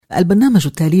البرنامج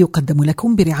التالي يقدم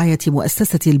لكم برعاية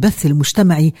مؤسسة البث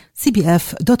المجتمعي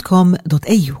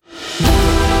cbf.com.au.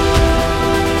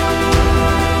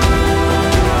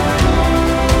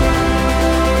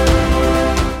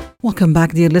 Welcome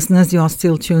back, dear listeners. You are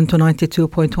still tuned to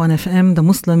 92.1 FM, the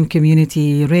Muslim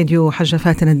Community Radio. Hajja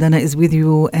Fatin Al-Dana is with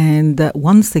you, and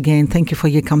once again, thank you for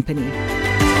your company.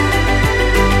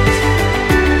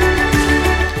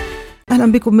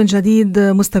 أهلا بكم من جديد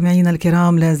مستمعينا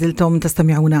الكرام. لازلتم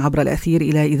تستمعون عبر الأثير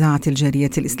إلى إذاعة الجالية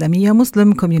الإسلامية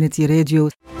Muslim Community Radio.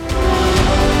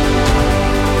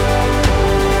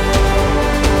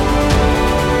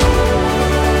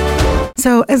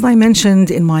 So, as I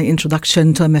mentioned in my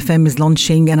introduction, TOMFM is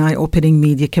launching an eye-opening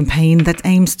media campaign that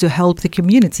aims to help the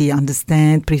community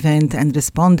understand, prevent and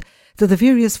respond to the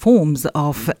various forms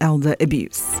of elder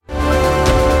abuse.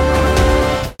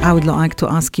 I would like to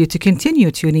ask you to continue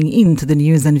tuning in to the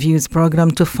News and Views program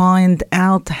to find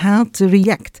out how to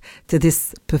react to this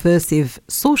pervasive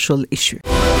social issue.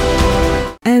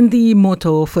 And the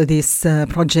motto for this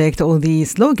project, or the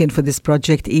slogan for this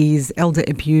project, is Elder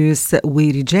Abuse We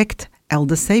Reject,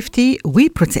 Elder Safety We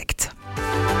Protect.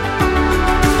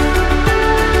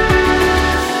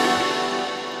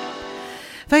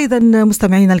 فإذا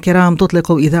مستمعينا الكرام،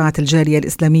 تطلق إذاعة الجالية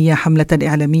الإسلامية حملة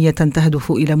إعلامية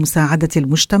تهدف إلى مساعدة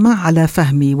المجتمع على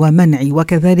فهم ومنع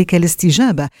وكذلك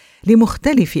الاستجابة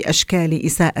لمختلف أشكال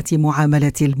إساءة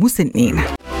معاملة المسنين.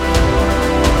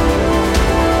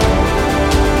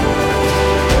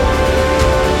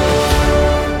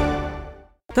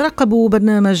 ترقبوا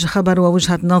برنامج خبر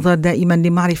ووجهة نظر دائما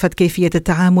لمعرفة كيفية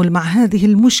التعامل مع هذه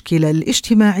المشكلة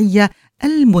الاجتماعية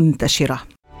المنتشرة.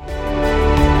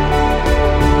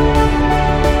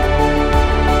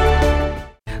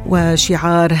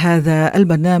 وشعار هذا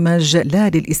البرنامج: لا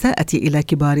للإساءة إلى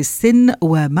كبار السن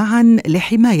ومعا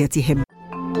لحمايتهم.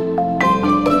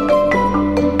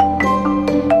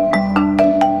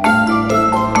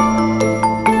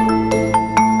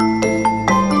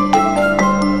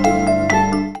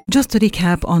 Just to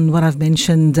recap on what I've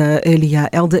mentioned earlier,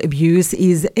 elder abuse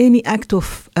is any act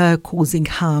of causing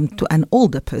harm to an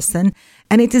older person,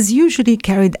 and it is usually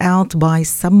carried out by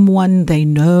someone they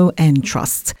know and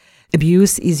trust.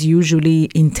 Abuse is usually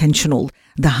intentional.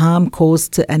 The harm caused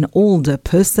to an older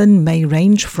person may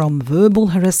range from verbal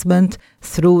harassment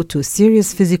through to serious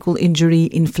physical injury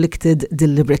inflicted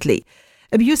deliberately.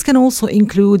 Abuse can also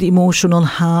include emotional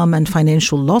harm and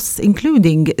financial loss,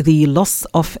 including the loss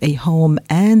of a home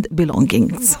and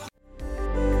belongings.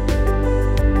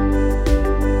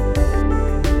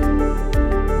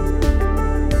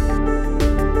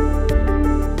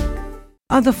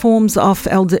 Other forms of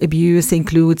elder abuse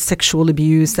include sexual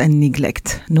abuse and neglect.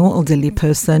 No elderly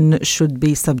person should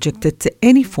be subjected to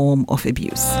any form of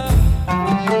abuse.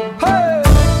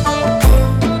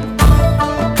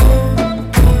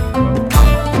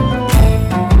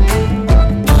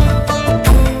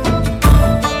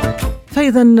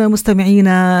 فإذا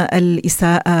مستمعينا،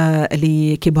 الإساءة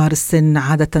لكبار السن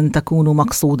عادة تكون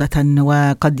مقصودة،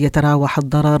 وقد يتراوح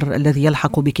الضرر الذي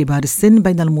يلحق بكبار السن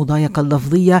بين المضايقة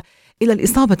اللفظية إلى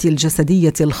الإصابة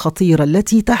الجسدية الخطيرة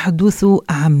التي تحدث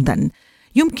عمدا.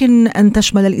 يمكن أن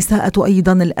تشمل الإساءة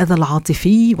أيضا الأذى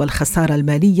العاطفي والخسارة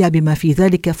المالية، بما في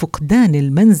ذلك فقدان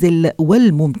المنزل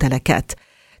والممتلكات.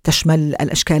 تشمل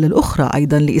الأشكال الأخرى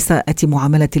أيضا لإساءة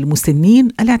معاملة المسنين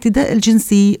الاعتداء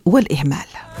الجنسي والإهمال.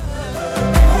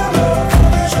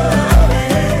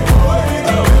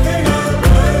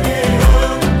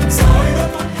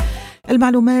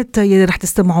 المعلومات اللي رح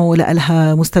تستمعوا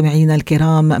لها مستمعينا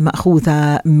الكرام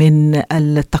مأخوذة من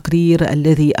التقرير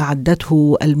الذي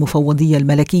أعدته المفوضية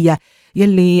الملكية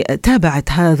يلي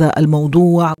تابعت هذا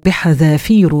الموضوع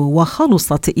بحذافيره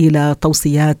وخلصت إلى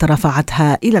توصيات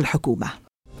رفعتها إلى الحكومة.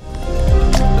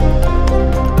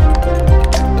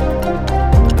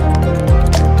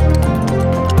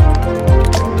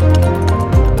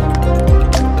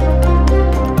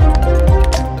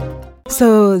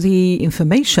 So the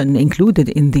information included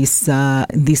in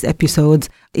these episodes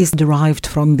is derived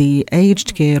from the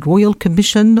Aged Care Royal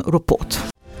Commission report.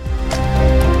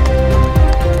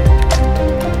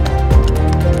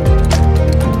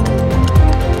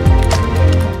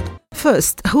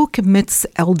 First, who commits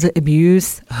elder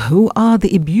abuse? Who are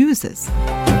the abusers?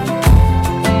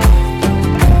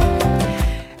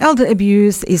 Elder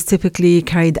abuse is typically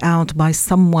carried out by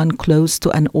someone close to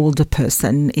an older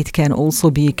person. It can also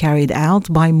be carried out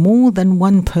by more than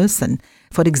one person.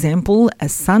 For example, a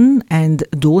son and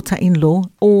daughter-in-law,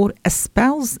 or a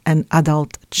spouse and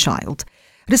adult child.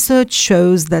 Research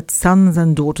shows that sons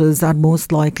and daughters are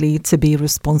most likely to be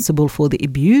responsible for the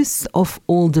abuse of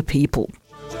older people.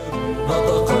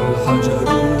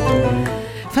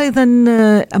 فإذا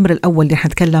الأمر الأول اللي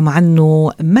حنتكلم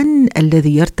عنه، من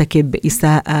الذي يرتكب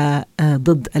إساءة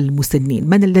ضد المسنين؟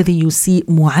 من الذي يسيء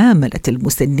معاملة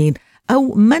المسنين؟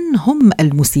 أو من هم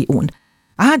المسيئون؟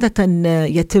 عادة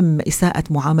يتم إساءة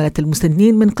معاملة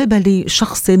المسنين من قبل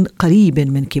شخص قريب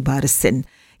من كبار السن،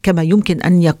 كما يمكن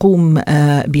أن يقوم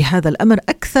بهذا الأمر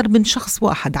أكثر من شخص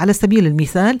واحد. على سبيل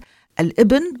المثال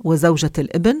الابن وزوجة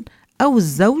الابن، أو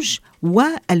الزوج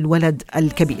والولد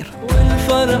الكبير.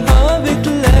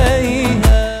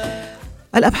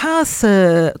 الأبحاث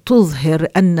تظهر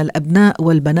أن الأبناء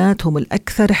والبنات هم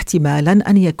الأكثر احتمالاً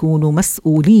أن يكونوا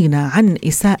مسؤولين عن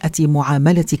إساءة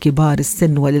معاملة كبار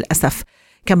السن، وللأسف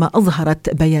كما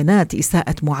أظهرت بيانات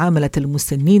إساءة معاملة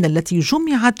المسنين التي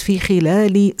جمعت في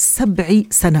خلال 7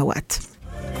 سنوات.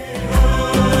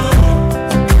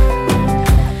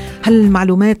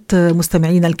 هالمعلومات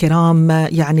مستمعين الكرام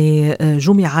يعني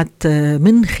جمعت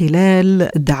من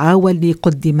خلال الدعاوى اللي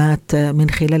قدمت، من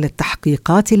خلال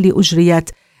التحقيقات اللي أجريت،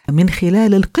 من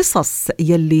خلال القصص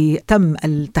يلي تم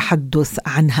التحدث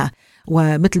عنها.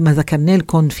 ومثل ما ذكرنا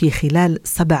لكم في خلال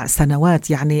 7 سنوات،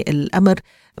 يعني الأمر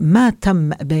ما تم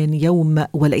بين يوم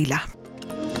وليلة.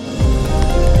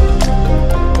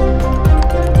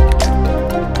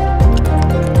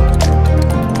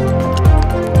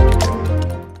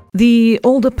 The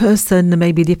older person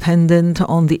may be dependent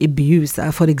on the abuser,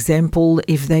 for example,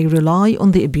 if they rely on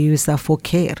the abuser for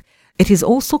care. It is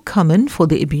also common for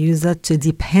the abuser to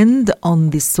depend on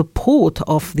the support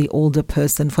of the older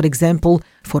person, for example,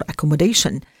 for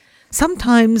accommodation.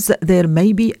 Sometimes there may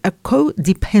be a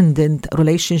codependent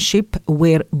relationship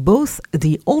where both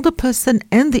the older person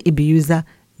and the abuser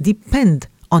depend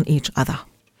on each other.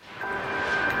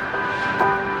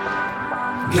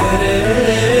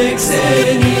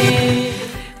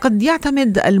 قد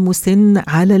يعتمد المسن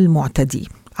على المعتدي.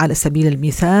 على سبيل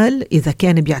المثال إذا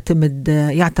كان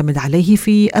يعتمد عليه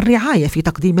في الرعاية، في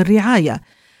تقديم الرعاية.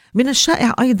 من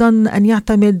الشائع أيضا أن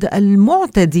يعتمد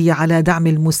المعتدي على دعم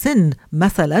المسن،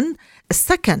 مثلا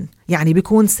السكن، يعني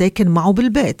بيكون ساكن معه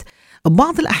بالبيت.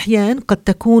 بعض الأحيان قد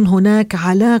تكون هناك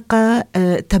علاقة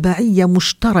تبعية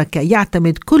مشتركة،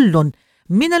 يعتمد كل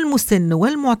من المسن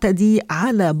والمعتدي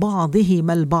على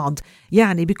بعضهما البعض،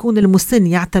 يعني بيكون المسن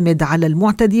يعتمد على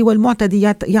المعتدي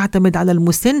والمعتدي يعتمد على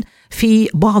المسن في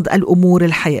بعض الأمور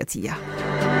الحياتية.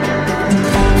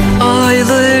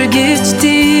 Aylar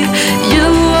geçti,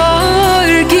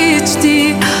 yıllar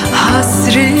geçti,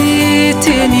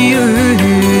 hasretin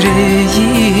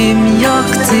yüreğim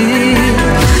yaktı.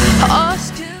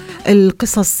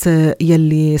 القصص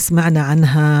يلي سمعنا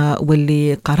عنها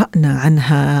واللي قرأنا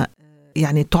عنها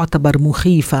يعني تعتبر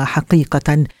مخيفة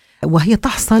حقيقة، وهي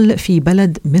تحصل في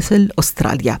بلد مثل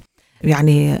أستراليا.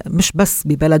 يعني مش بس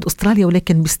ببلد أستراليا،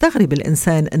 ولكن بيستغرب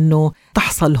الإنسان أنه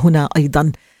تحصل هنا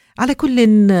أيضا. على كل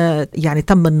يعني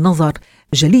تم النظر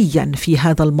جليا في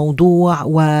هذا الموضوع،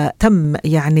 وتم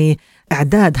يعني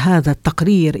إعداد هذا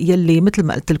التقرير يلي مثل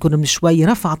ما قلت لكم من شوي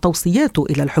رفع توصياته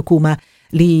إلى الحكومة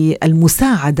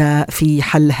للمساعدة في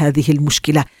حل هذه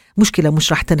المشكلة. مشكلة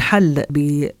مش رح تنحل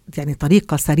يعني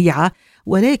طريقة سريعة،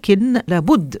 ولكن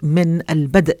لابد من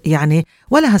البدء يعني.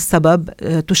 ولها السبب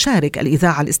تشارك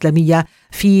الإذاعة الإسلامية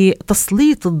في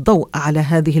تسليط الضوء على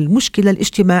هذه المشكلة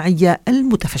الاجتماعية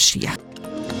المتفشية.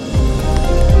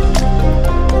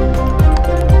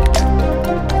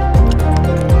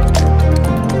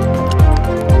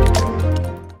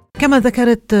 كما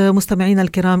ذكرت مستمعينا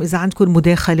الكرام، إذا عندكم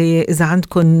مداخلة، إذا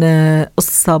عندكم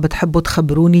قصة بتحبوا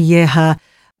تخبروني إياها،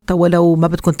 ولو ما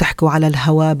بدكم تحكوا على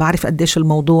الهواء، بعرف قديش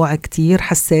الموضوع كتير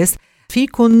حساس،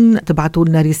 فيكن تبعتوا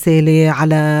لنا رسالة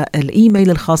على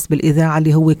الإيميل الخاص بالإذاعة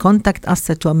اللي هو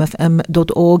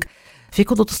contact@wmfm.org.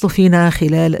 فيكن تتصلوا فينا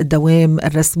خلال الدوام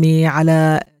الرسمي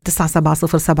على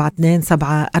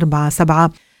 970727747.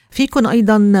 فيكن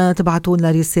أيضا تبعتوا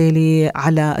لنا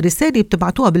رسالة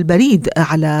بتبعتوها بالبريد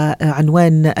على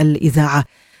عنوان الإذاعة.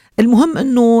 المهم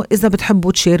أنه إذا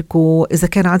بتحبوا تشاركوا، إذا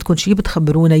كان عندكم شيء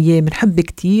بتخبرونا إياه، بنحب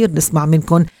كتير نسمع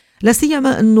منكم، لا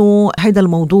سيما أنه هذا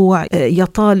الموضوع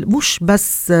يطال مش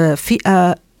بس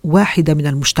فئة واحدة من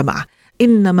المجتمع،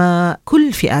 إنما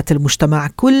كل فئات المجتمع،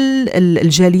 كل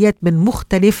الجاليات من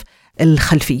مختلف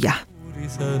الخلفية.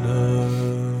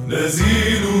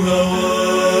 نزيل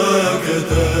هواك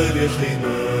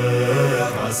تالحنا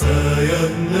عسى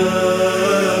يمنى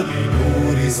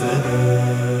بنور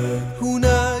سناك.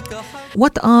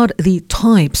 What are the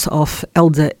types of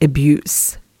elder abuse?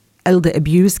 Elder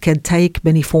abuse can take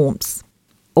many forms.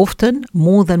 Often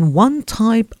more than one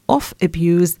type of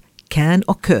abuse can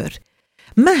occur.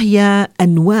 ما هي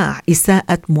أنواع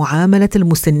إساءة معاملة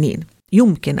المسنين؟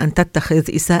 يمكن أن تتخذ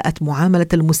إساءة معاملة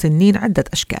المسنين عدة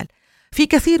أشكال. في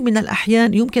كثير من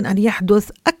الأحيان يمكن أن يحدث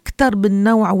أكثر من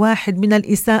نوع واحد من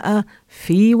الإساءة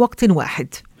في وقت واحد.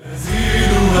 نزيل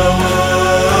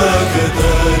هواك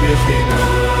تاريخنا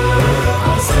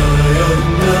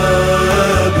عسايرنا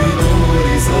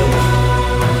بنور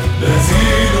سلام.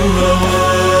 نزيل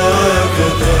هواك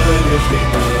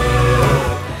تاريخنا.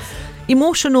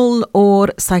 Emotional or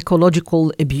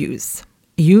psychological abuse.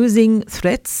 Using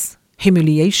threats,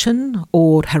 humiliation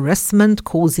or harassment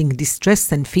causing distress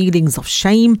and feelings of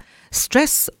shame,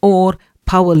 stress or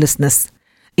powerlessness.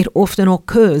 It often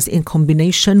occurs in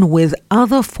combination with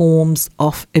other forms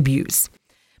of abuse.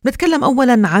 نتكلم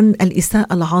أولاً عن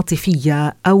الإساءة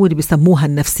العاطفية أو اللي بيسموها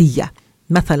النفسية،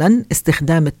 مثلاً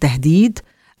استخدام التهديد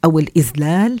أو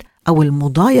الإذلال أو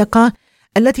المضايقة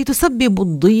التي تسبب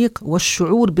الضيق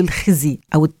والشعور بالخزي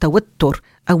أو التوتر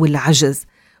أو العجز،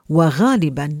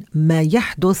 وغالباً ما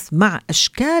يحدث مع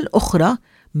أشكال أخرى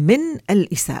من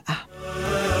الإساءة.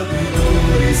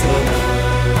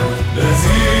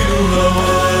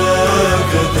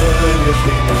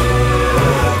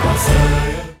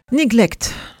 Neglect.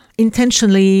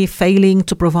 Intentionally failing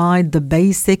to provide the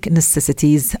basic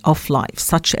necessities of life,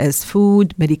 such as food,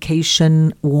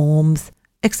 medication, warmth,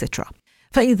 etc.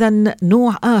 فإذا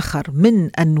نوع آخر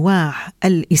من أنواع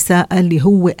الإساءة اللي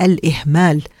هو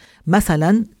الإهمال،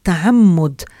 مثلا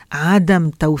تعمد عدم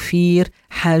توفير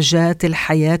حاجات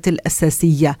الحياة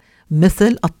الأساسية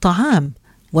مثل الطعام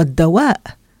والدواء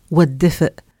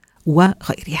والدفء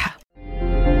وغيرها.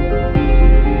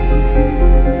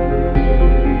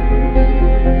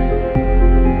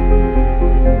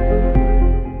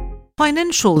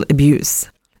 Financial abuse.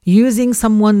 Using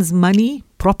someone's money,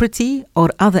 property, or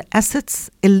other assets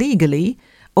illegally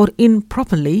or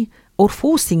improperly, or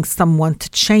forcing someone to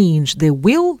change their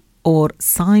will or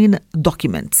sign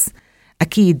documents.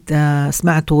 أكيد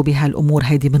سمعتوا بهالأمور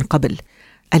هيدي من قبل.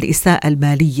 الإساءة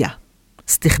المالية،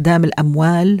 استخدام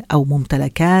الأموال أو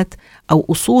ممتلكات أو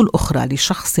أصول أخرى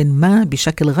لشخص ما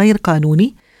بشكل غير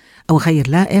قانوني أو غير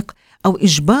لائق، أو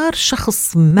إجبار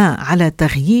شخص ما على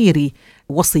تغيير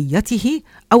وصيته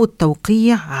أو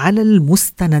التوقيع على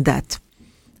المستندات.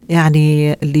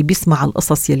 يعني اللي بيسمع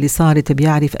القصص يلي صارت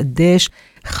بيعرف قديش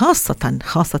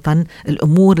خاصة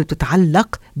الأمور اللي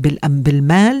بتتعلق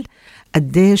بالمال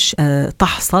قديش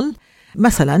تحصل.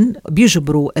 مثلا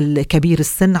بيجبروا الكبير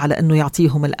السن على أنه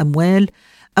يعطيهم الأموال،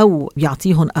 أو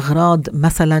يعطيهم أغراض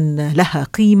مثلا لها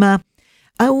قيمة،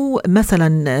 أو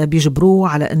مثلا بيجبروه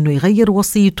على أنه يغير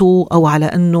وصيته، أو على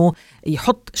أنه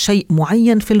يحط شيء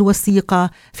معين في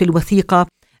الوثيقة،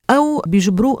 أو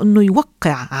بيجبروه أنه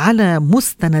يوقع على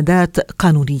مستندات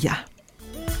قانونية.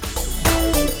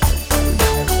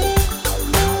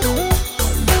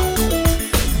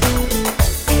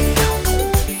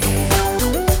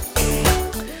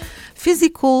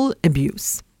 Physical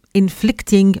abuse.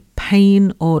 Inflicting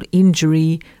pain or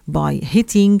injury by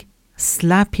hitting,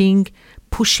 slapping,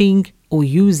 pushing or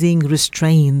using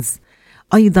restraints.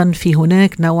 أيضاً في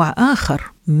هناك نوع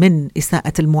آخر من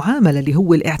إساءة المعاملة اللي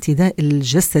هو الاعتداء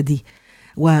الجسدي،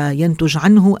 وينتج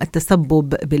عنه التسبب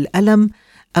بالألم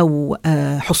أو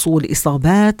حصول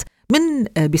إصابات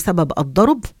بسبب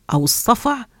الضرب أو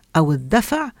الصفع أو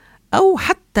الدفع أو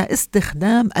حتى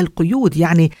استخدام القيود.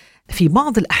 يعني في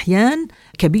بعض الأحيان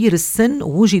كبير السن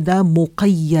وجد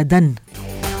مقيداً.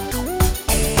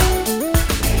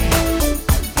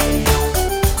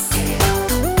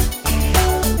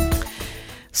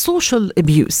 Social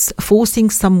abuse, forcing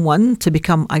someone to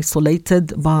become isolated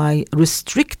by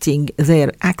restricting their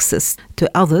access to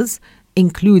others,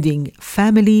 including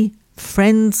family,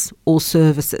 friends, or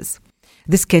services.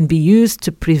 This can be used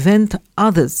to prevent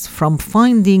others from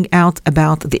finding out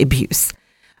about the abuse.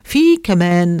 في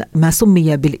كمان ما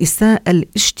سمي بالإساءة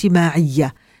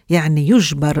الاجتماعية، يعني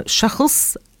يجبر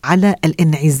شخص على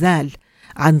الانعزال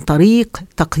عن طريق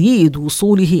تقييد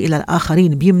وصوله إلى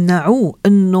الآخرين، بيمنعوه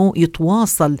أنه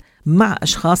يتواصل مع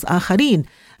أشخاص آخرين،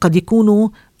 قد يكونوا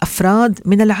أفراد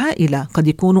من العائلة، قد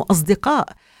يكونوا أصدقاء،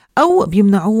 أو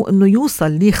بيمنعوه أنه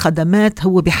يوصل لخدمات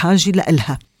هو بحاجة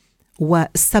لها.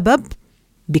 والسبب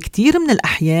بكتير من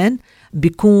الأحيان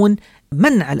بيكون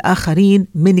منع الآخرين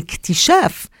من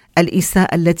اكتشاف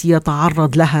الإساءة التي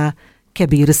يتعرض لها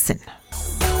كبير السن.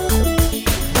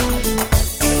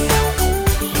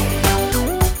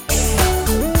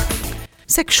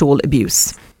 Sexual abuse.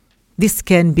 This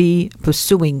can be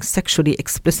pursuing sexually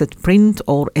explicit print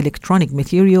or electronic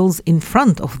materials in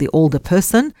front of the older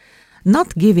person, not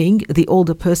giving the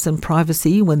older person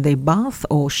privacy when they bath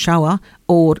or shower,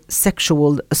 or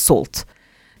sexual assault.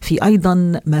 في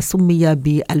أيضا ما سمي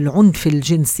بالعنف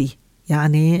الجنسي،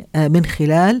 يعني من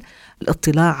خلال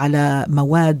الاطلاع على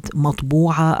مواد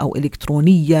مطبوعة أو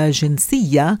إلكترونية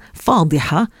جنسية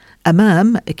فاضحة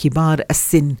أمام كبار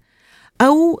السن،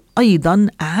 أو أيضا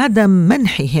عدم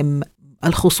منحهم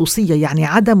الخصوصية، يعني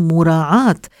عدم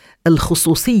مراعاة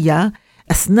الخصوصية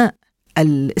أثناء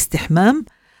الاستحمام،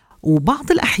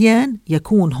 وبعض الأحيان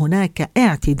يكون هناك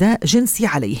اعتداء جنسي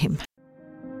عليهم.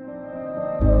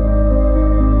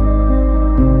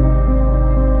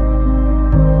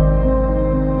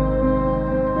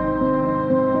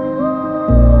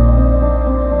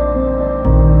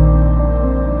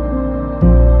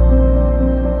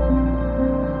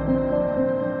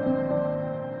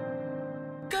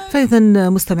 فإذا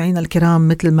مستمعينا الكرام،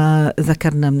 مثل ما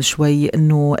ذكرنا من شوي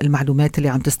أنه المعلومات اللي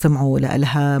عم تستمعوا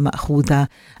لها مأخوذة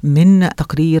من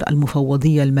تقرير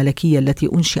المفوضية الملكية التي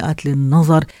أنشئت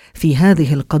للنظر في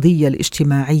هذه القضية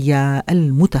الاجتماعية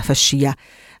المتفشية.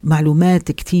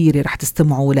 معلومات كتيرة رح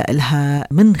تستمعوا لها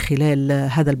من خلال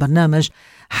هذا البرنامج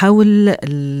حول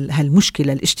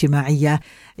هالمشكلة الاجتماعية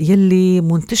يلي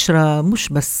منتشرة مش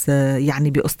بس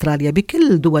يعني بأستراليا،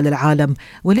 بكل دول العالم،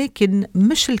 ولكن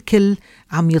مش الكل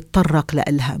عم يتطرق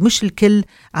لها، مش الكل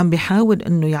عم بيحاول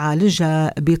أنه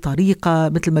يعالجها بطريقة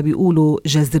مثل ما بيقولوا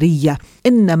جذرية،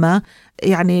 إنما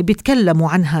يعني بيتكلموا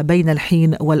عنها بين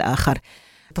الحين والآخر.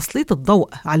 تسليط الضوء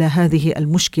على هذه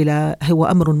المشكلة هو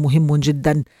أمر مهم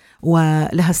جدا،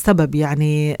 ولها السبب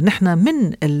يعني نحن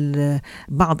من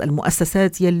بعض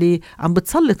المؤسسات يلي عم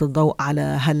بتسلط الضوء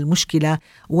على هالمشكلة،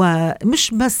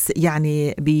 ومش بس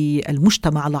يعني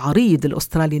بالمجتمع العريض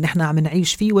الأسترالي نحن عم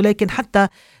نعيش فيه، ولكن حتى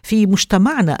في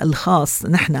مجتمعنا الخاص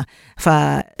نحن.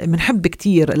 فمنحب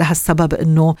كتير لها السبب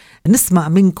أنه نسمع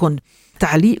منكم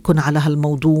تعليقكم على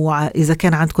هالموضوع، إذا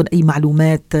كان عندكم أي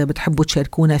معلومات بتحبوا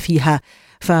تشاركونا فيها،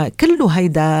 فكله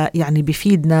هيدا يعني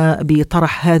بيفيدنا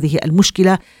بطرح هذه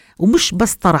المشكلة، ومش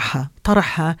بس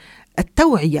طرحها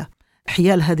التوعية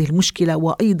حيال هذه المشكلة،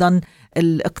 وأيضا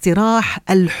الاقتراح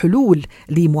الحلول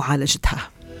لمعالجتها.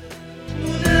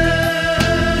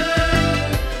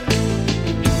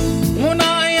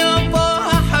 هنا يا طه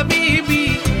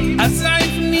حبيبي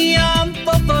أسعفني أنت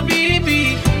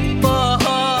طبيبي، طه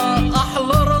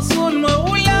أحلى رسول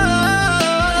مولاي،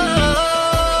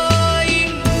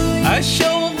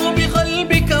 الشوق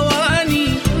بقلبك واني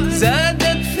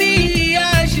زادت في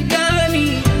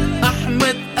أشجاني،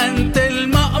 أحمد أنت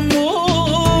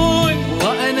المأمول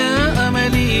وأنا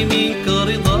أملي منك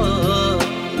رضا.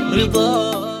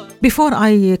 Before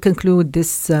I conclude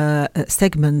this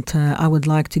segment, I would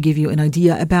like to give you an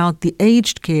idea about the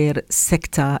aged care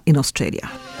sector in Australia.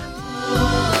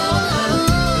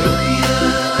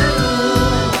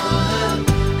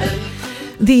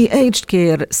 The aged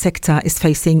care sector is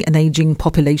facing an aging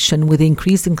population with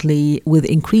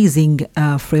increasing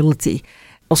frailty.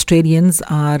 Australians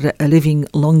are living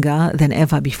longer than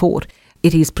ever before.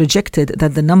 It is projected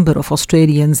that the number of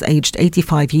Australians aged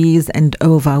 85 years and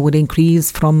over will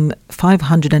increase from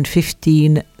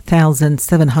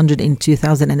 515,700 in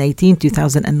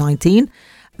 2018-2019.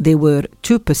 They were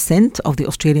 2% of the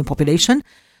Australian population,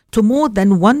 to more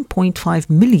than 1.5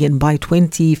 million by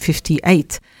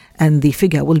 2058, and the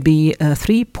figure will be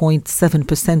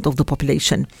 3.7% of the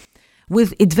population.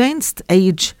 With advanced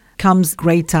age comes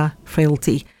greater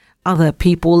frailty. Other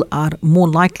people are more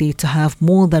likely to have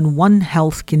more than one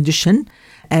health condition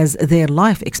as their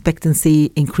life expectancy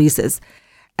increases.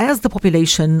 As the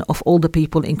population of older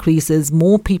people increases,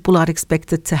 more people are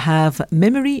expected to have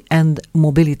memory and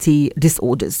mobility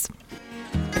disorders.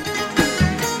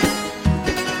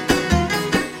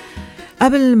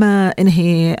 قبل ما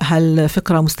انهي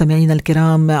هالفقرة مستمعينا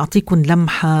الكرام، أعطيكم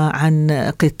لمحة عن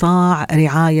قطاع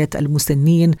رعاية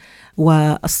المسنين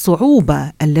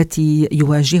والصعوبة التي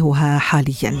يواجهها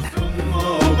حالياً.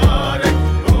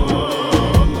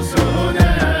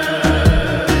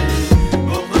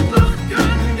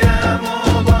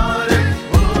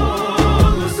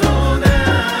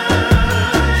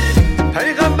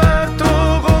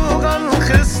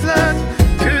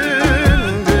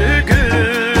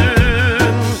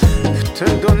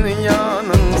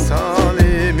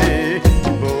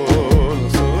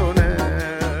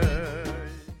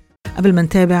 قبل ما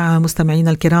نتابع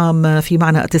مستمعينا الكرام، في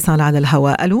معنا اتصال على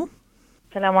الهواء. ألو،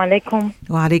 السلام عليكم.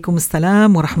 وعليكم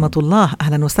السلام ورحمة الله.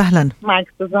 أهلا وسهلا. معك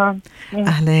سوزان.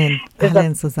 أهلا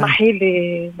سوزان. اسمحي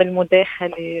لي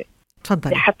بالمداخلة.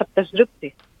 تفضلي. بحسب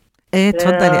تجربتي. ايه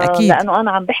تفضلي. أكيد. لأنه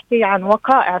أنا عم بحكي عن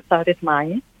وقائع صارت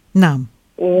معي. نعم.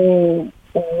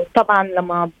 وطبعا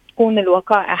لما بتكون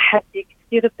الوقائع حدة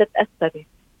كثير بتتأثري،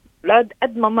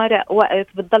 قد ما مرق وقت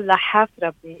بتضلها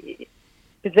حافرة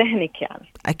بذهنك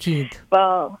يعني. أكيد.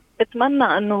 فبتمنى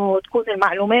أنه تكون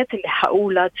المعلومات اللي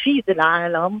حقولها تفيد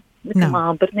العالم، مثل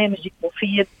ما برنامجك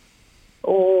مفيد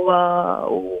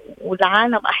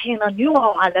والعالم أحيانا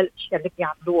يوعوا على الأشياء اللي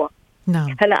بيعملوها.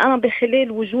 نعم. هلا أنا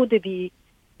بخلال وجودي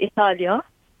بإيطاليا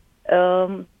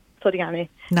سوري يعني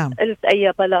نعم. قلت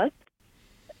أي بلد،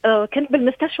 كنت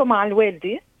بالمستشفى مع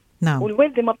الوالدة. نعم.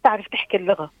 والوالدة ما بتعرف تحكي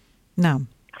اللغة. نعم.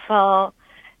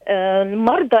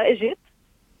 فالمرضى اجت،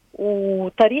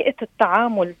 وطريقة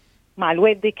التعامل مع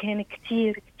الوالدة كان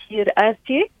كتير كتير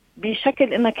قاسية،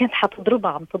 بشكل انها كانت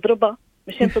حتضربها، عم تضربها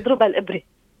مشان تضربها الإبرة.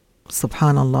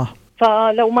 سبحان الله.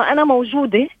 فلو ما أنا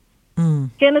موجودة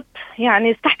كانت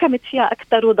يعني استحكمت فيها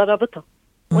أكتر وضربتها.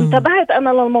 وانتبهت أنا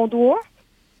للموضوع،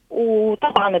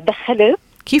 وطبعا اتدخلت.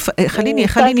 كيف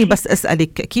خليني بس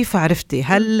أسألك، كيف عرفتي؟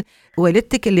 هل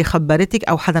والدتك اللي خبرتك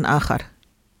أو حدا آخر؟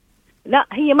 لا،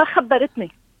 هي ما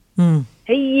خبرتني.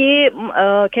 هي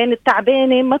كانت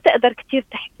تعبانة، ما تقدر كتير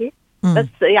تحكي، بس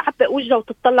يعبق وجهها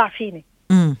وتطلع فيني.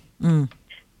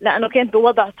 لأنه كانت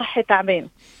بوضع صحي تعبان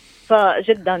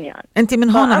فجدا يعني. أنت من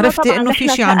هون عرفتي إنه في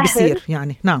شيء عم بيصير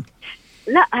يعني. نعم.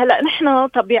 لا، هلا نحن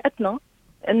طبيعتنا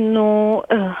إنه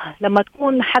لما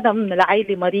تكون حدا من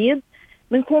العائلة مريض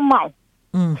بنكون معه،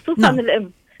 خصوصا نعم.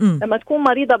 الأم لما تكون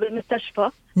مريضة بالمستشفى.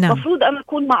 نعم. مفروض أنا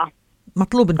أكون معها،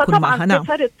 مطلوب نكون معها. نعم.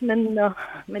 سافرت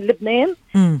من لبنان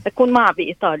أكون معها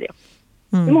بإيطاليا.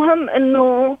 المهم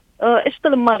إنه إجت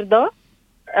المرضى،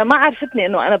 ما عرفتني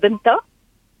إنه أنا بنتها.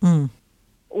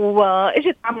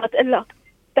 وإجت عم تقلها،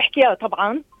 تحكيها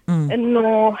طبعا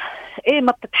إنه إيه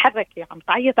ما بتتحركي، عم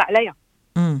تعيط عليها.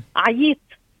 عييت.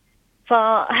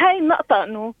 فهاي النقطة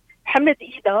إنه حملت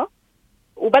إيدها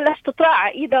وبلشت تطرق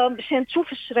على إيدها مشان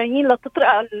تشوف الشرايين لتطرق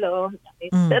يعني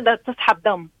تقدر تسحب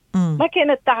دم. ما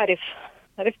كانت تعرف،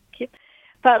 عرفت كيف؟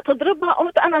 فتضربها.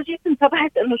 قلت أنا جيت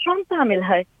انتبهت إنه شو عم تعمل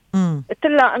هاي. قلت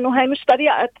لها إنه هاي مش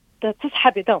طريقة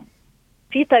تسحب دم،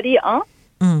 في طريقة.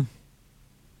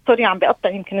 سوري عم بقطع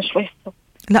يمكن شوي الصوت.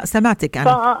 لا سمعتك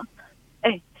أنا.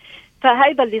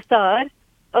 فهيدا اللي صار.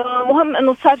 مهم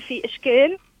إنه صار في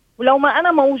إشكال، ولو ما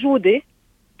أنا موجودة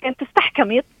كانت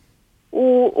استحكمت.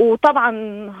 وطبعا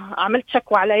عملت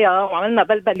شكوى عليها وعملنا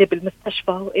بلبلة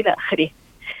بالمستشفى وإلى آخره.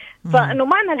 فإنه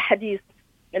معنى الحديث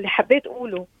اللي حبيت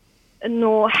أقوله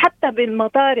إنه حتى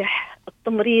بالمطارح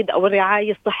التمريض أو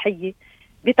الرعاية الصحية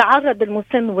بيتعرض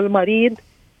المسن والمريض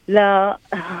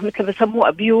مثل بسموه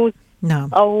أبيوز. نعم.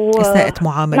 أو إساءة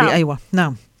معاملة. نعم. أيوة.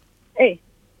 نعم. إيه.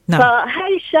 نعم.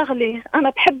 فهاي الشغلة أنا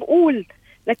بحب أقول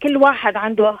لكل واحد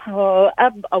عنده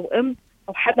أب أو أم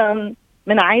أو حدا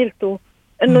من عائلته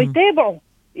إنه يتابعه،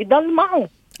 يضل معه،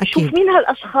 يشوف مين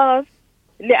هالأشخاص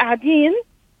اللي قاعدين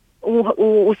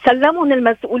وسلمون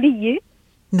المسؤولية.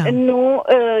 نعم. إنه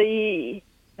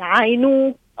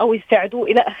يعاينوه أو يساعدوه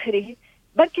إلى آخره.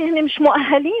 بركي هن مش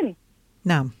مؤهلين.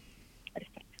 نعم.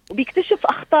 وبيكتشف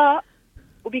أخطاء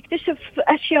وبيكتشف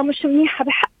أشياء مش منيحة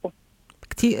بحقه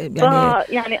كتير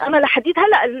يعني أنا لحديد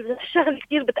هلأ الشغل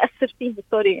كتير بتأثر فيه.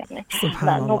 سوري يعني،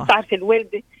 لأنه بتعرف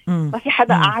الوالدة ما في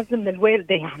حدا أعز من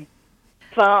الوالدة يعني.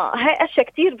 فهاي أشياء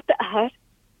كتير بتقهر،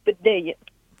 بتضايق.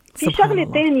 في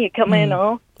شغلة تانية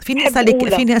كمان. فيني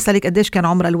أسألك قديش كان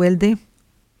عمر الوالدة؟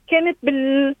 كانت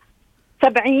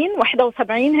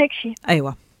 71 هيك شيء.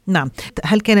 أيوة. نعم.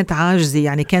 هل كانت عاجزة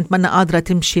يعني، كانت منا قادرة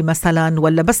تمشي مثلا،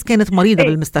 ولا بس كانت مريضة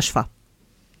بالمستشفى؟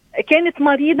 كانت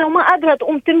مريضة وما قادرة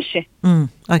تقوم تمشي.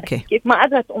 أوكي. كيف ما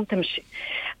قادرة تقوم تمشي.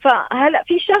 فهلأ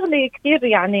في شغلة كتير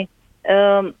يعني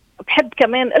بحب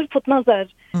كمان ألفت نظر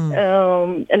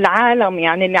العالم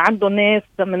يعني اللي عنده ناس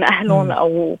من أهلهم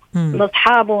أو من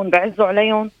أصحابهم بعزوا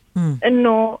عليهم.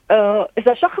 إنه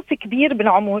إذا شخص كبير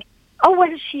بالعمر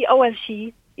أول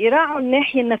شيء يراعوا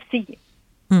الناحية النفسية.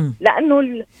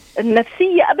 لأنه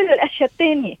النفسية قبل الأشياء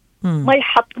التانية. ما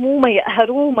يحطموه، ما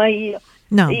يقهروه، ما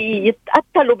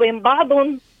يتقتلوا بين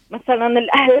بعضهم. مثلا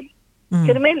الأهل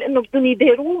كرمال إنه بدهم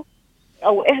يديروه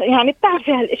أو يعني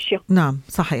بتعرفي هالأشياء. نعم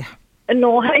صحيح.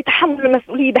 إنه هاي تحمل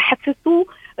المسؤولية بحسسوه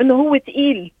إنه هو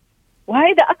تقيل،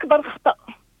 وهيدا أكبر خطأ.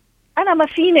 أنا ما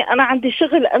فيني، أنا عندي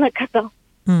شغل، أنا كذا.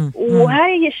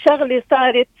 وهاي الشغلة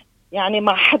صارت يعني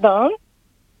مع حدا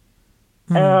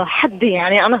حد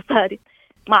يعني أنا صارت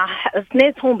مع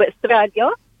ناس هون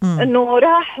بأستراليا. إنه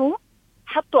راحوا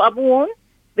حطوا أبوهم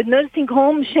بالنيرسينج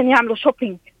هوم مشان يعملوا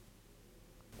شوبينج.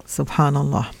 سبحان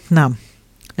الله. نعم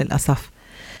للأسف.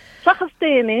 شخص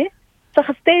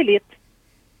ثالث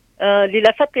اللي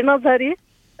لفت نظري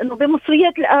إنه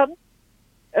بمصريات الأب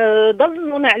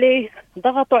ضلوا عليه،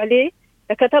 ضغطوا عليه،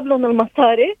 كتب لهم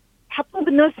المصاري، حطوه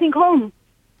بالنيرسينج هوم.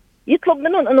 يطلب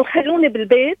منهم إنه خلوني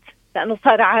بالبيت لأنه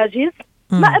صار عاجز.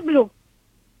 ما قبلوا،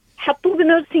 حطوه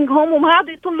بالنيرسينج هوم وما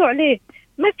عادوا يطلوا عليه.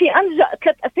 ما في أنجأ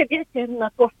 3 أسابيع كان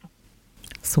توفى.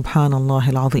 سبحان الله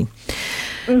العظيم.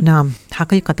 نعم.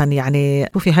 حقيقة يعني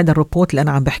شوفي هذا الروبوت اللي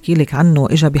أنا عم بحكي لك عنه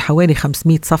إجا بحوالي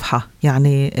 500 صفحة.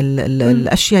 يعني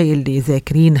الأشياء اللي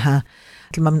ذاكرينها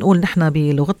مثل ما بنقول نحن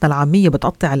بلغتنا العامية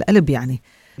بتقطع القلب. يعني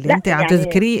اللي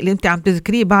انت عم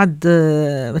تذكريه بعد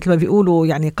مثل ما بيقولوا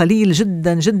يعني قليل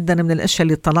جدا جدا من الاشياء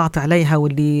اللي اطلعت عليها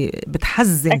واللي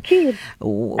بتحزن. اكيد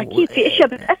اكيد في اشياء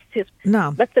بتاثر.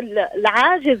 نعم. بس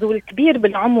العاجز والكبير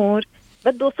بالعمر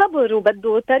بده صبر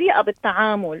وبده طريقه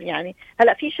بالتعامل. يعني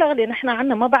هلا في شغله نحن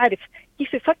عنا ما بعرف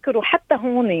كيف يفكروا حتى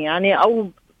هون يعني او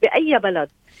باي بلد،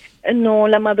 انه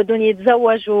لما بدهم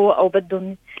يتزوجوا او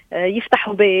بدهم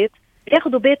يفتحوا بيت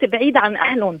ياخذوا بيت بعيد عن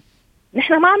اهلهم.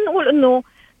 نحن ما عم نقول انه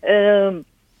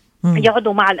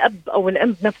يقعدوا مع الأب أو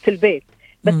الأم بنفس البيت،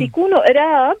 بس يكونوا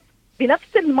قراب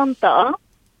بنفس المنطقة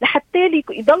لحتى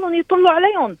يضلوا يطلوا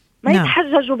عليهم، ما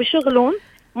يتحججوا بشغلهم،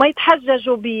 ما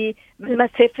يتحججوا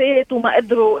بالمسافات وما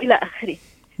قدروا إلى آخره.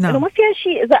 إنه ما فيها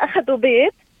شيء إذا أخذوا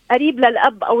بيت قريب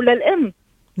للأب أو للأم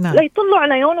لا يطلوا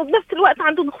عليهم وبنفس الوقت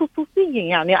عندهم خصوصية،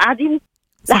 يعني قاعدين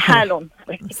لحالهم.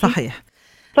 صحيح.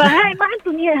 فهاي ما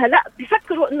عندهم إياها، لا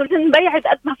بيفكروا إنه نبيعد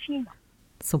قد ما فينا.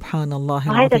 سبحان الله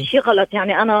العظيم. هذا الشيء غلط.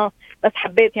 يعني أنا بس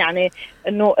حبيت يعني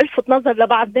إنه ألفت نظر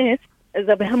لبعض ناس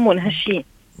إذا بهمهم هالشيء.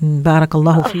 بارك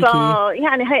الله فيكي.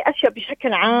 يعني هاي أشياء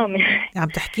بشكل عام. عم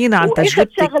تحكينا عن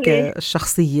تجربتك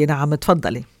الشخصية. نعم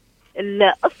تفضلي.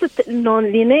 قصة إنه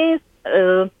اللي ناس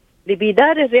اللي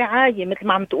بيدار الرعاية مثل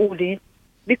ما عم تقولي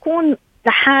بيكون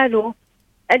لحاله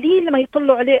قليل ما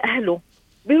يطلوا عليه أهله،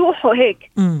 بيروحوا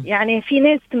هيك. يعني في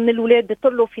ناس من الولاد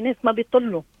بيطلوا، في ناس ما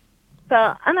بيطلوا.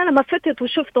 فأنا لما فتت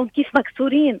وشفتهم كيف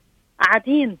مكسورين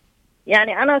قاعدين،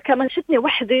 يعني أنا كمان شتني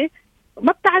وحدة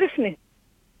ما بتعرفني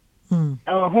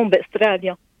هون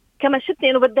بأستراليا، كمان شتني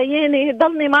إنه بدها ياني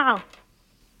ضلني معها،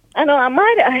 أنا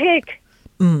مارقة هيك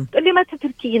تقول لي ما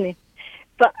تتركيني.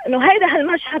 فإنه هيدا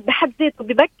هالمشهد بحد ذاته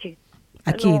ببكي.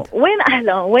 أكيد. وين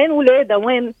أهلها، وين ولادها،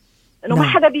 وين إنه ما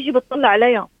حدا بيجي بيطلع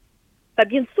عليها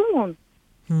فبينسوهم.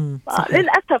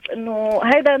 للأسف إنه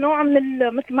هيدا نوع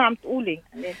من مثل ما عم تقولي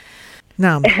يعني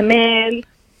نعم إهمال،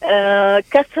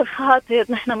 كسر خاطر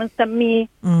نحن بنسميه.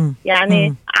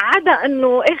 يعني عدا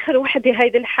إنه آخر وحدة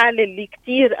هيدي الحالة اللي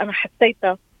كتير أنا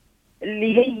حسيتها،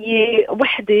 اللي هي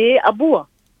وحدة أبوها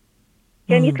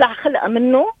كان يطلع خلقة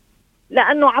منه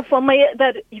لأنه عفوا ما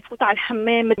يقدر يفوت على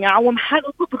الحمام، يعوم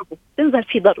حاله تضربه تنزل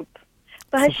في ضرب.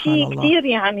 فهالشي كتير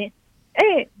يعني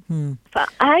إيه.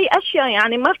 فهاي أشياء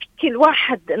يعني ما في كل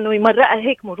واحد إنه يمرقها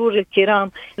هيك مرور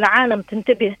الكرام. العالم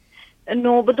تنتبه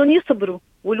إنه بدهم يصبروا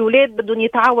والولاد بدهم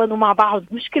يتعاونوا مع بعض،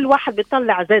 مش كل واحد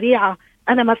بيطلع ذريعة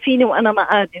أنا ما فيني وأنا ما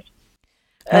قادر.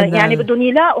 يعني بدهم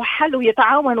يلاقوا حل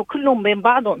ويتعاونوا كلهم بين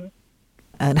بعضهم.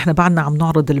 نحن بعدنا عم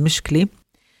نعرض المشكلة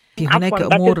في هناك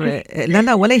أمور.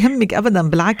 لا ولا يهمك أبدا،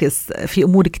 بالعكس في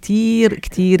أمور كتير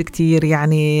كتير كتير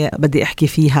يعني بدي أحكي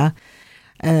فيها.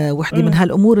 واحدة من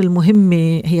هالأمور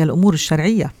المهمة هي الأمور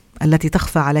الشرعية التي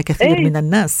تخفى على كثير من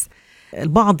الناس.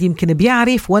 البعض يمكن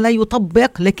بيعرف ولا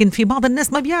يطبق، لكن في بعض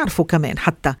الناس ما بيعرفوا كمان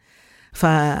حتى.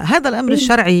 فهذا الأمر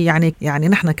الشرعي يعني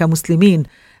نحن كمسلمين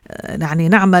يعني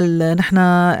نعمل، نحن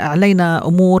علينا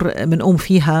أمور منقوم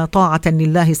فيها طاعة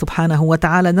لله سبحانه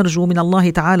وتعالى، نرجو من الله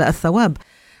تعالى الثواب.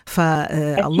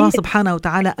 فالله سبحانه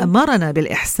وتعالى أمرنا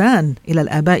بالإحسان إلى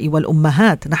الآباء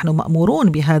والأمهات، نحن مأمورون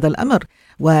بهذا الأمر.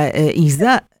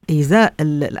 وإيذاء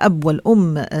الأب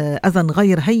والأم أذى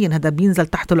غير هين، هذا بينزل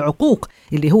تحت العقوق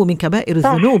اللي هو من كبائر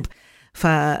الذنوب.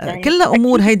 فكل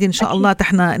أمور هيدي إن شاء الله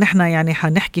نحن يعني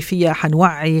حنحكي فيها،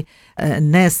 حنوعي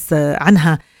الناس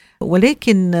عنها.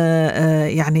 ولكن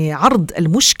يعني عرض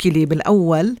المشكلة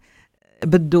بالأول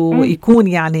بده يكون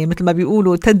يعني مثل ما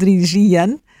بيقولوا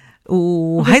تدريجيا،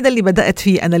 وهذا اللي بدأت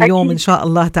فيه أنا اليوم إن شاء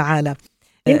الله تعالى.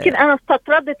 يمكن أنا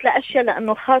استطردت لأشياء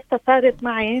لأنه خاصة صارت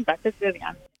معي، بعتذر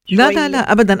يعني.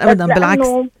 لا أبدا بالعكس.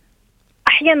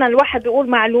 أحيانا الواحد يقول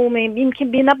معلومة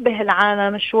يمكن بينبه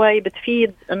العالم شوي،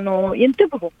 بتفيد إنه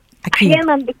ينتبهوا. أكيد.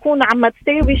 أحيانا بيكون عم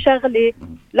تساوي شغلة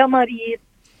لمريض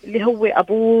اللي هو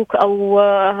أبوك أو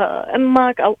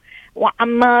أمك أو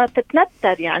وعم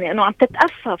تتنتر، يعني إنه عم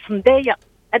تتأفف مضايق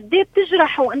قديه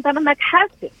بتجرح وأنت منك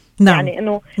حاسس. نعم. يعني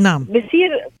إنه نعم.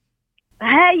 بصير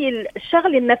هاي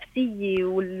الشغلة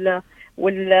النفسية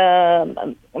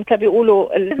مثل بيقولوا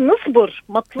نصبر،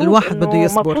 مطلوب الواحد بده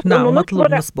يصبر. نعم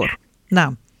مطلوب نصبر.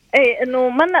 نعم ايه انه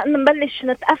ما نبلش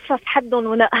نتأفف حدهم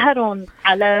ونقهرهم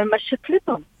على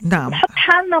مشكلتهم. نعم نحط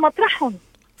حالنا مطرحهم.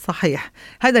 صحيح.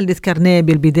 هذا اللي ذكرناه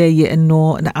بالبداية،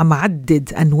 انه عم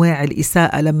عدد انواع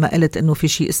الإساءة لما قلت انه في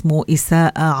شيء اسمه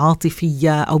إساءة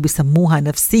عاطفية او بسموها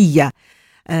نفسية،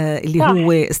 اللي صح.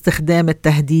 هو استخدام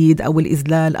التهديد أو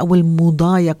الإذلال أو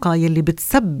المضايقة يلي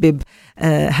بتسبب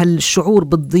هالشعور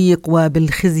بالضيق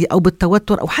وبالخزي أو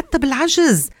بالتوتر أو حتى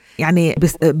بالعجز. يعني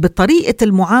بطريقة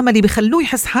المعاملة بخلوه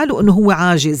يحس حاله أنه هو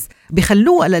عاجز،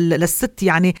 بخلوه للست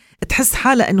يعني تحس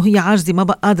حالها أنه هي عاجزة ما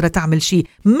بقى قادرة تعمل شيء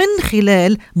من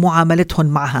خلال معاملتهم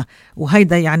معها.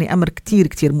 وهيدا يعني أمر كتير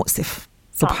كتير مؤسف.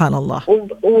 سبحان الله.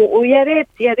 ويا ريت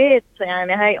يا ريت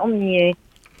يعني هاي أمي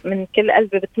من كل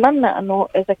قلبي بتمنى أنه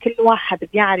إذا كل واحد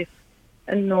بيعرف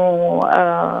انه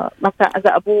مثلا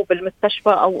اذا ابوه بالمستشفى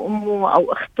او امه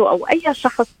او اخته او اي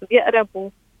شخص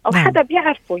بيقربه او نعم. حدا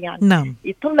بيعرفه يعني نعم.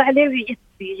 يطلع عليه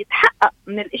ويتحقق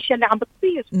من الاشياء اللي عم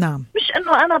بتصير. نعم. مش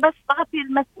انه انا بس بعطي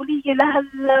المسؤوليه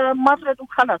لهالمرض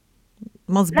وخلص.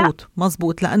 مزبوط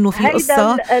مزبوط، لانه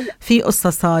في قصه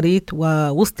صارت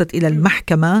ووصلت الى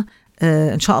المحكمه.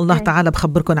 ان شاء الله تعالى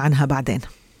بخبركم عنها بعدين.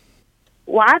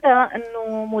 وعدا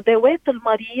انه مداواة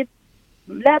المريض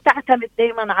لا تعتمد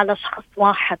دائما على شخص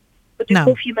واحد، بده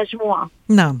يكون في مجموعة.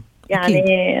 نعم. يعني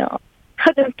أكيد.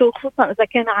 خدمته خصوصا إذا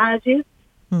كان عاجز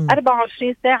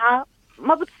 24 ساعة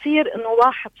ما بتصير إنه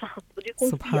واحد شخص، بده يكون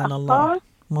سبحان الله.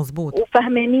 مزبوط.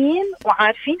 وفهمانين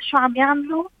وعارفين شو عم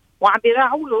يعملوا وعم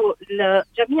بيراعوا له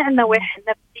جميع النواحي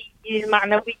النفسية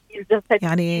المعنوية الجسدية،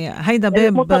 يعني هيدا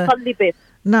باب المتطلبات.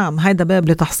 نعم، هيدا باب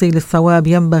لتحصيل الثواب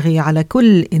ينبغي على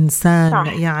كل إنسان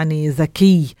صح. يعني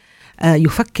ذكي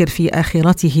يفكر في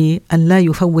آخرته أن لا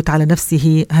يفوت على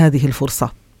نفسه هذه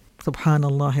الفرصة. سبحان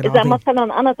الله العظيم. إذا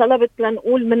مثلا أنا طلبت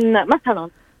لنقول من مثلا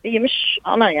هي مش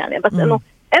أنا يعني بس إنه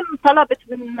طلبت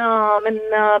من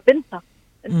بنتها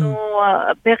إنه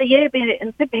بغيابي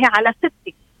انتبهي على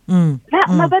ستي. لا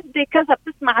ما بدي كذا،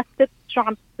 بتسمع الست شو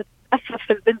عم تتأثر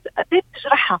في البنت قد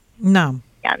بتجرحها. نعم.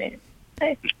 يعني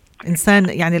إنسان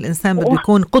يعني الإنسان بده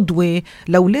يكون قدوة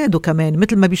لأولاده كمان،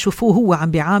 مثل ما بيشوفوه هو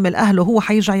عم بيعامل أهله هو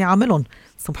حيرجع يعاملهم.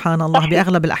 سبحان الله. صحيح.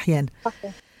 بأغلب الأحيان.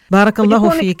 صحيح. بارك الله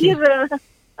فيك.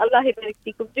 الله يبارك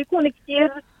فيك. بده يكون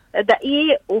كتير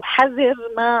دقيق وحذر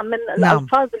ما من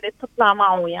الألفاظ اللي تطلع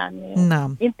معه يعني.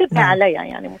 نعم. ينتبه عليها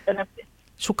يعني متنبه.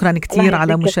 شكرا كتير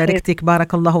على مشاركتك.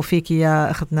 بارك الله فيك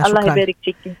يا أختنا. شكرا. الله يبارك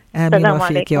فيك. آمين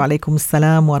وفيك. وعليكم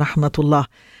السلام ورحمة الله.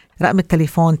 رقم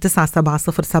التليفون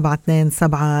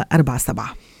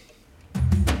 97072747.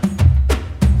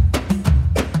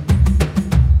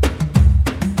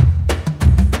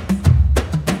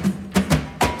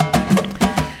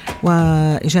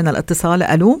 وإجانا الاتصال.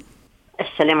 ألو.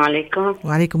 السلام عليكم.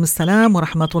 وعليكم السلام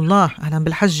ورحمة الله. أهلا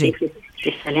بالحجة.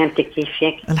 سلامتك،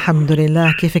 كيفك؟ الحمد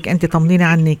لله. كيفك أنت؟ طمنيني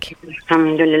عنك.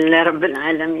 الحمد لله رب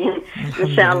العالمين.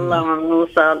 إن شاء الله ما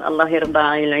نوصل. الله يرضى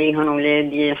عليهم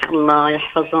أولادي، الله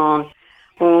يحفظهم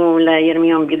ولا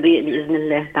يرميهم بضيق بإذن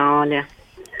الله تعالى.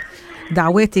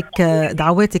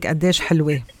 دعواتك قديش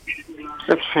حلوة.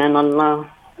 سبحان الله.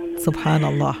 سبحان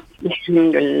الله.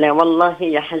 الحمد لله والله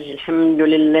يا حج. الحمد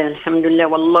لله الحمد لله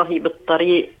والله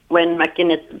بالطريق وين ما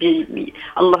كنت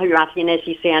الله يعطي ناس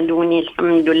يساعدوني.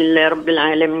 الحمد لله رب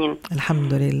العالمين.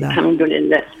 الحمد لله. الحمد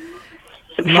لله.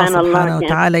 سبحان الله سبحانه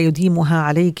وتعالى يديمها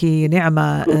عليك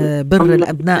نعمة. بر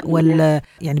الأبناء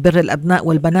يعني بر الأبناء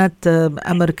والبنات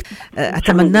أمر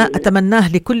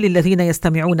أتمناه لكل الذين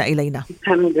يستمعون إلينا.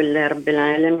 الحمد لله رب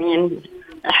العالمين.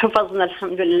 حفظنا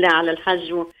الحمد لله على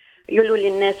الحج. يقولوا لي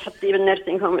الناس حطي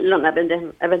بالنيرسينج هوم، لهم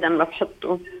أبدا ما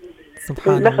بحطه.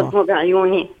 سبحان الله. بخدمه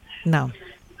بعيوني. نعم.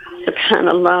 سبحان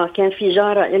الله. كان في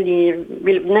جارة إلي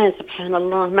بلبنان سبحان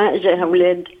الله ما إجاها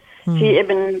أولاد، في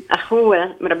ابن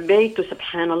أخوه مربيته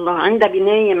سبحان الله عندها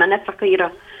بناية ما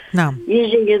فقيرة. نعم.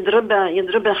 يجي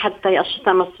يضربها حتى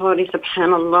يقشطها مصاري.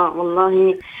 سبحان الله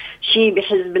والله شيء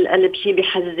بحز بالقلب، شيء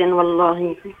بحزن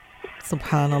والله.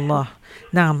 سبحان الله.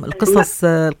 نعم.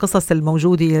 القصص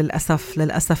الموجودة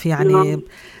للأسف يعني نعم.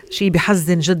 شيء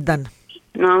بحزن جدا.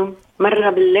 نعم. مرة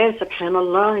بالليل سبحان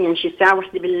الله يعني شي الساعة 1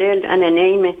 بالليل أنا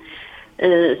نايمة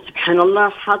سبحان الله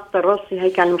حاطة راسي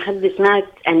هيك على المخدة، سمعت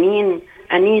أنين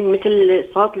مثل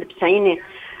صوت البسعينة.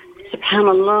 سبحان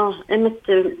الله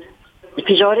قمت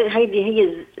في جاري، هيدي هي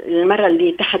المرة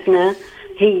اللي تحتنا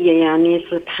هي يعني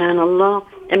سبحان الله.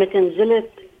 قمت نزلت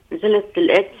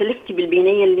لقيت سلفتي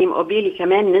بالبناية اللي مقابلي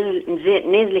كمان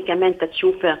نازلة كمان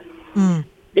تتشوفها.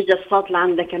 بيجا الصوت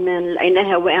لعندها كمان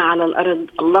لقيناها وقع على الأرض.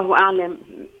 الله أعلم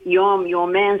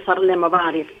يومين صار لي ما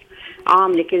بعرف،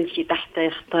 عاملة كل شيء تحتها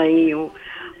يخطي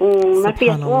وما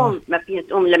فيها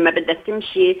تقوم لما بدها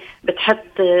تمشي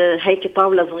بتحط هيك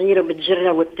طاولة صغيرة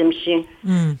وبتجرها وبتمشي.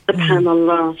 سبحان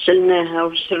الله. شلناها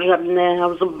وشربناها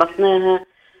وزبطناها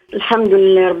الحمد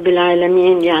لله رب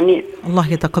العالمين. يعني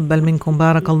الله يتقبل منكم.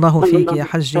 بارك الله فيك يا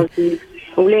حجي.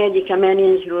 أولادي كمان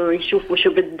ينزلوا يشوفوا شو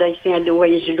بدها يساعدوا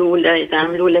ويجلوا لا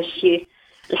يعملوا له شيء.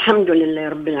 الحمد لله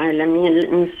رب العالمين.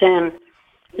 الإنسان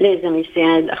لازم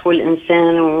يساعد أخو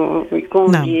الإنسان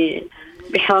ويكون نعم.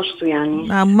 بحاجته يعني.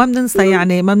 ما بننسى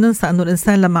يعني ما بننسى أنه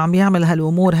الإنسان لما عم يعمل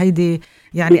هالأمور هيدي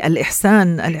يعني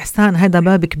الإحسان هذا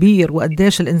باب كبير،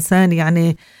 وقديش الإنسان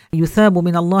يعني يثاب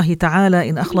من الله تعالى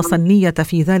إن أخلص النية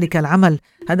في ذلك العمل.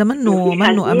 هذا منه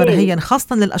أمر هين،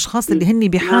 خاصة للأشخاص اللي هن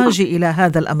بحاجة إلى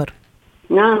هذا الأمر.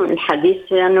 نعم، الحديث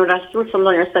أنه الرسول صلى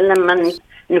الله عليه وسلم من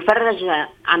يفرج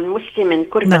عن مسلم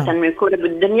كربة من كرب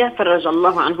الدنيا فرج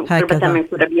الله عنه كربة من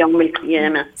كرب يوم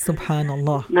القيامة. سبحان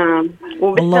الله. نعم.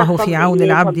 والله في عون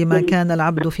العبد ما كان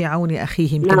العبد في عون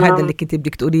أخيه. يمكن هذا اللي كنت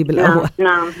بدك تقوليه بالأول.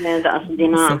 نعم هذا قصدي.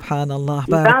 نعم. سبحان الله،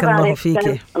 بارك الله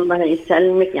فيك. الله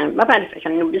يسلمك. يعني ما بعرف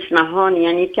إنه بيسمع هون،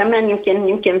 يعني كمان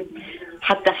يمكن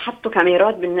حتى حطوا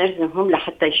كاميرات بالنرجم هم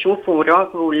لحتى يشوفوا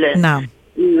وراقبوا. نعم.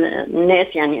 الناس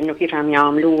يعني انه كيف عم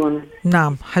يعاملون.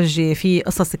 نعم حجي، في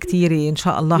قصص كتيرة ان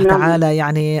شاء الله تعالى.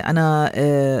 يعني انا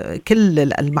كل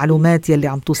المعلومات يلي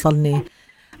عم توصلني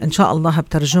ان شاء الله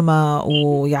بترجمها،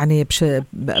 ويعني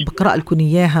بقرأ لكم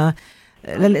اياها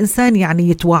للإنسان يعني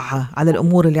يتوعى على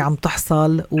الأمور اللي عم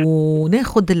تحصل،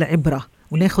 وناخد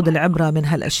العبرة من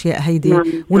هالأشياء هيدي.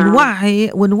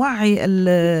 ونوعي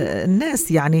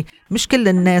الناس. يعني مش كل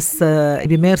الناس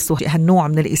بيمارسوا هالنوع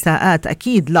من الإساءات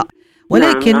أكيد، لا،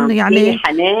 ولكن يعني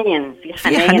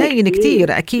في حنين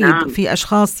كتير أكيد. في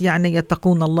أشخاص يعني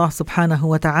يتقون الله سبحانه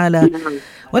وتعالى،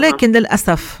 ولكن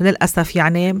للأسف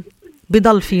يعني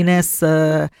بضل في ناس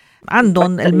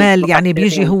عندهم المال يعني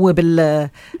بيجي هو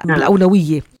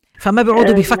بالأولوية، فما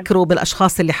بيعودوا بيفكروا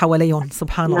بالأشخاص اللي حواليهم.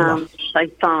 سبحان الله.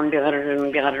 الشيطان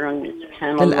بيغرون.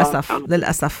 سبحان الله.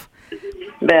 للأسف.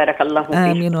 بارك الله فيك.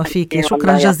 آمين وفيك.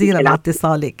 شكرا جزيلا على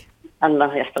اتصالك.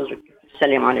 الله يحفظك.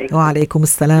 السلام عليكم. وعليكم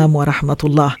السلام ورحمة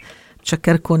الله.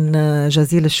 بتشكركم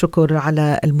جزيل الشكر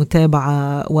على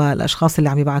المتابعة والأشخاص اللي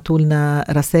عم يبعثوا لنا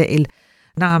رسائل.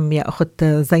 نعم يا أخت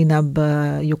زينب،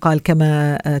 يقال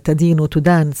كما تدين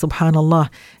تدان. سبحان الله.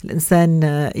 الإنسان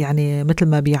يعني مثل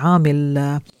ما بيعامل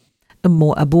أمه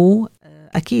وأبوه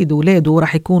أكيد أولاده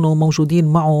رح يكونوا موجودين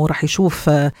معه، رح يشوف،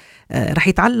 رح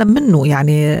يتعلم منه،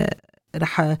 يعني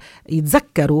رح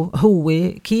يتذكروا هو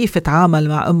كيف تعامل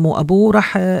مع أمه وأبوه.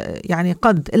 رح يعني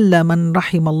قد إلا من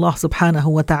رحم الله سبحانه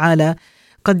وتعالى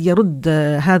قد يرد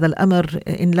هذا الأمر،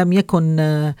 إن لم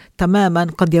يكن تماما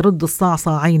قد يرد الصاع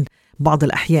صاعين بعض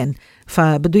الأحيان.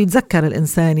 فبده يتذكر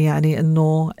الإنسان يعني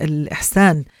أنه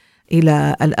الإحسان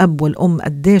إلى الأب والأم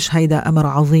قديش هيدا أمر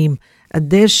عظيم،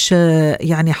 قديش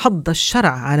يعني حض الشرع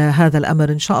على هذا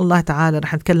الأمر. إن شاء الله تعالى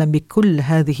رح نتكلم بكل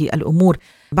هذه الأمور.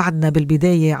 بعدنا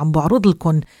بالبداية عم بعرض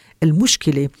لكم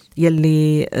المشكلة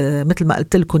يلي مثل ما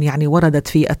قلت لكم يعني وردت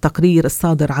في التقرير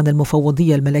الصادر عن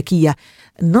المفوضية الملكية،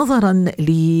 نظرا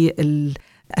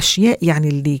للأشياء يعني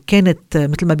اللي كانت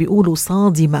مثل ما بيقولوا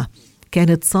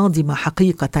كانت صادمة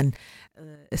حقيقة،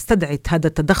 استدعت هذا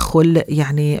التدخل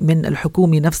يعني من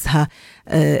الحكومة نفسها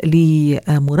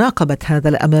لمراقبة هذا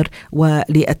الأمر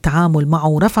وللتعامل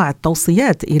معه، رفعت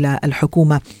توصيات إلى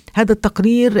الحكومة. هذا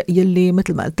التقرير يلي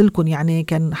مثل ما قلت لكم يعني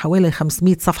كان حوالي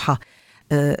 500 صفحة،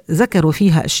 ذكروا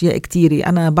فيها أشياء كتيرة.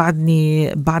 أنا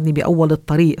بعدني بأول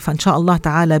الطريق، فإن شاء الله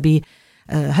تعالى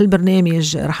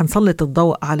بهالبرنامج رح نسلط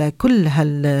الضوء على كل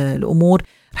هالأمور.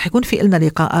 رح يكون في لنا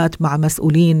لقاءات مع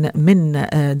مسؤولين من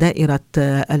دائرة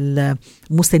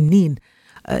المسنين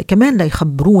كمان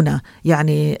ليخبرونا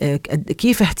يعني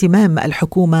كيف اهتمام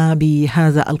الحكومة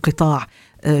بهذا القطاع،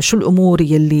 شو الأمور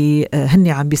يلي هن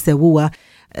عم بيساووها،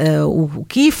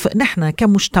 وكيف نحن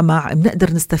كمجتمع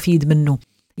بنقدر نستفيد منه.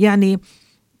 يعني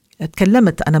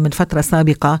تكلمت أنا من فترة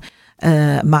سابقة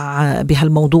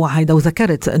بهالموضوع هيدا،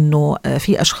 وذكرت أنه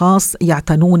في أشخاص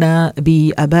يعتنون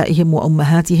بآبائهم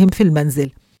وأمهاتهم في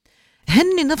المنزل،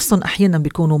 هن نفسهم أحيانا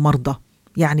بيكونوا مرضى،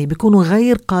 يعني بيكونوا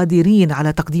غير قادرين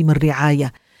على تقديم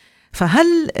الرعاية. فهل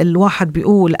الواحد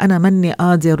بيقول أنا مني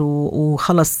قادر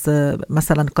وخلص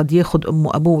مثلا قد ياخد أمه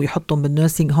وأبوه ويحطهم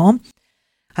بالنيرسينج هوم؟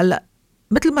 هلأ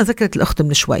مثل ما ذكرت الأخت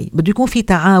من شوي، بده يكون في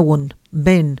تعاون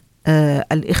بين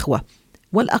الإخوة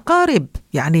والأقارب.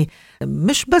 يعني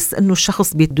مش بس أنه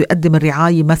الشخص بده يقدم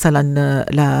الرعاية مثلا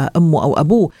لأمه أو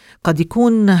أبوه، قد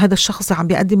يكون هذا الشخص عم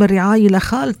بيقدم الرعاية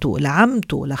لخالته،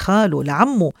 لعمته، لخاله،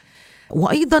 لعمه.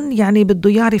 وأيضا يعني بده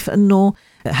يعرف أنه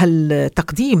هل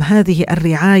تقديم هذه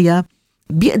الرعاية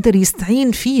بيقدر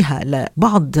يستعين فيها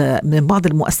من بعض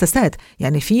المؤسسات.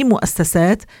 يعني في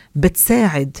مؤسسات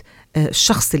بتساعد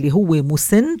الشخص اللي هو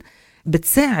مسن،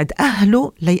 بتساعد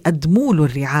أهله ليقدموا له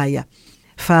الرعاية.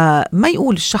 فما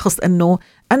يقول الشخص أنه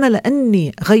أنا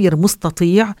لأني غير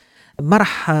مستطيع ما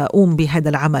رح أقوم بهذا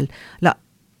العمل. لا،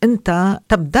 أنت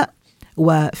تبدأ،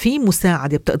 وفي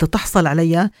مساعدة بتقدر تحصل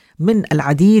عليها من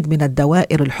العديد من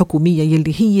الدوائر الحكومية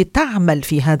يلي هي تعمل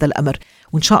في هذا الأمر.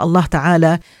 وإن شاء الله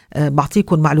تعالى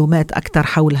بعطيكم معلومات أكثر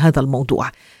حول هذا الموضوع.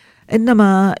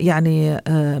 إنما يعني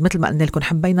مثل ما قلنا لكم،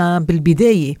 حبينا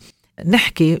بالبداية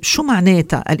نحكي شو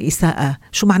معناتها الإساءة،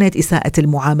 شو معنات إساءة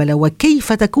المعاملة،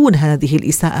 وكيف تكون هذه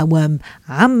الإساءة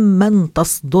وعمن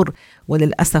تصدر.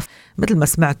 وللأسف مثل ما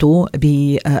سمعتوا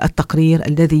بالتقرير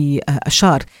الذي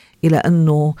أشار إلى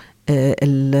أنه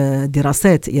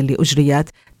الدراسات يلي أجريت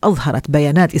أظهرت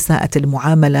بيانات إساءة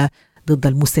المعاملة ضد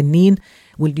المسنين،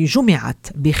 واللي جمعت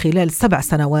بخلال 7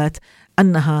 سنوات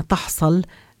أنها تحصل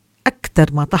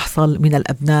أكثر ما تحصل من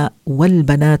الأبناء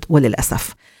والبنات.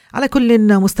 وللأسف على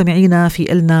كل مستمعينا،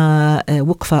 في إلنا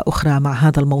وقفة أخرى مع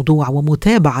هذا الموضوع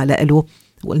ومتابعة له،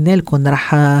 وقلنا لكم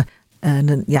رح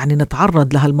يعني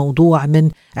نتعرض لها الموضوع من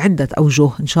عدة أوجه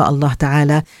إن شاء الله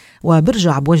تعالى.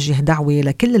 وبرجع بوجه دعوة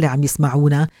لكل اللي عم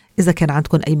يسمعونا، إذا كان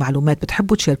عندكم أي معلومات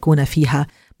بتحبوا تشاركونا فيها،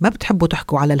 ما بتحبوا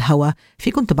تحكوا على الهوا،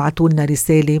 فيكم تبعتوا لنا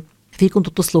رسالة، فيكم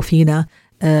تتصلوا فينا،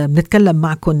 بنتكلم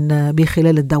معكم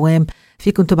بخلال الدوام.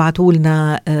 فيكم تبعتوا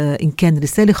لنا إن كان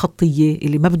رسالة خطية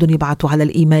اللي ما بدهم يبعتوا على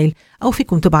الإيميل، أو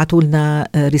فيكم تبعتوا لنا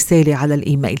رسالة على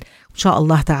الإيميل. إن شاء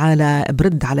الله تعالى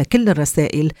برد على كل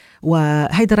الرسائل،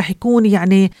 وهيدا رح يكون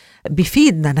يعني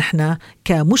بفيدنا نحن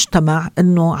كمجتمع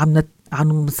أنه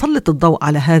عم نسلط الضوء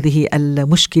على هذه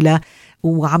المشكلة،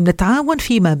 وعم نتعاون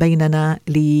فيما بيننا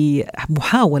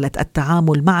لمحاولة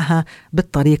التعامل معها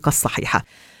بالطريقة الصحيحة.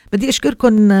 بدي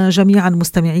أشكركم جميعا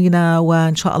مستمعينا،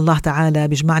 وإن شاء الله تعالى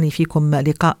بيجمعني فيكم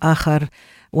لقاء آخر،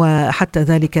 وحتى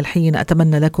ذلك الحين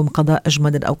أتمنى لكم قضاء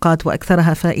أجمل الأوقات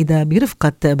وأكثرها فائدة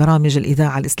برفقة برامج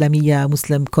الإذاعة الإسلامية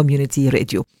Muslim Community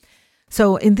Radio.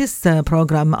 So in this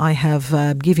program I have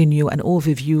given you an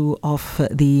overview of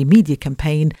the media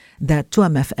campaign that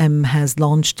 2MFM has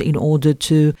launched in order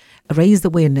to raise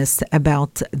awareness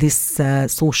about this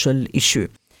social issue.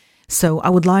 So I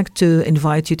would like to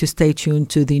invite you to stay tuned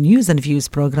to the News and Views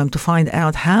program to find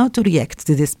out how to react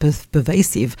to this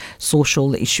pervasive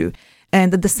social issue.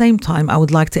 And at the same time, I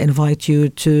would like to invite you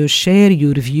to share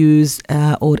your views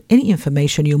or any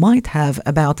information you might have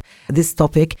about this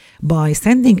topic by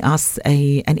sending us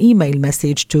an email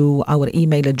message to our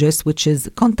email address, which is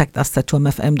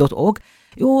contact@2mfm.org.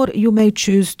 Or you may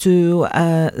choose to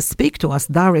speak to us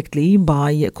directly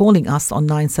by calling us on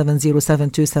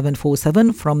 97072747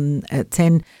 from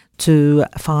 10 to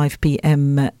 5 p.m.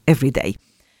 every day.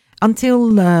 Until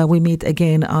we meet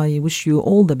again, I wish you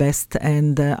all the best,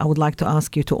 and I would like to ask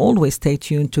you to always stay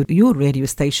tuned to your radio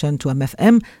station,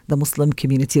 2MFM, the Muslim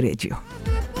Community Radio.